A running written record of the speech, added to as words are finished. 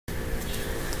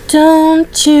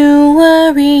Don't you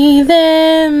worry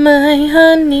there, my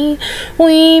honey.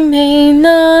 We may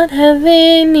not have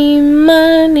any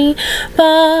money,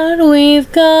 but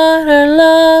we've got our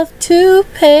love to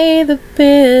pay the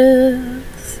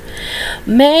bills.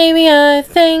 Maybe I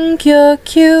think you're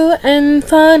cute and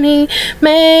funny.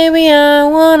 Maybe I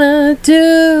wanna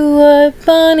do what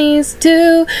bunnies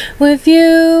do with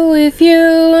you, if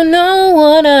you know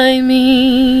what I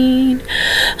mean.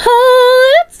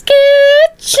 Oh, let's get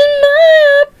rich and buy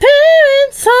our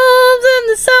parents' homes in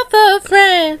the south of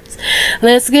France.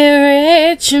 Let's get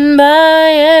rich and buy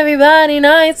everybody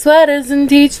nice sweaters and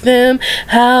teach them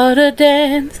how to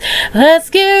dance.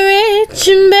 Let's get rich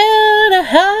and build a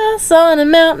house on a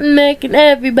mountain, making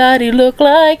everybody look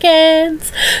like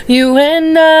ants. You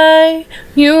and I,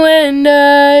 you and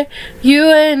I,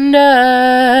 you and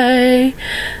I.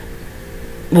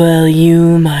 Well,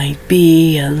 you might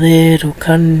be a little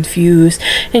confused,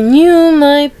 and you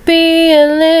might be a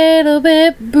little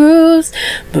bit bruised,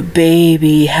 but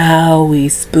baby, how we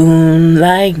spoon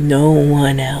like no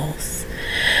one else.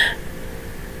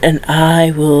 And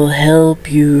I will help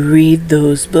you read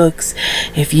those books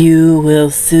if you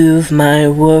will soothe my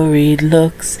worried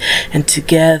looks, and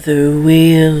together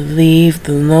we'll leave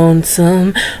the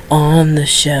lonesome on the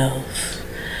shelf.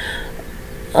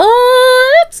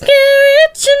 Oh, let's get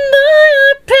rich and buy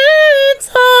our parents'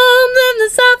 homes in the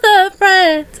south of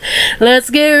France. Let's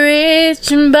get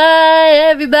rich and buy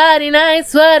everybody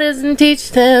nice sweaters and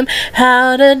teach them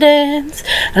how to dance.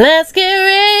 Let's get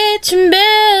rich and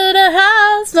build a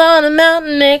house on a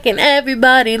mountain, making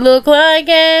everybody look like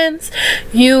ants.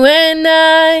 You and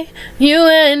I, you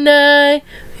and I,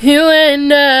 you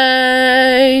and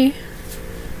I.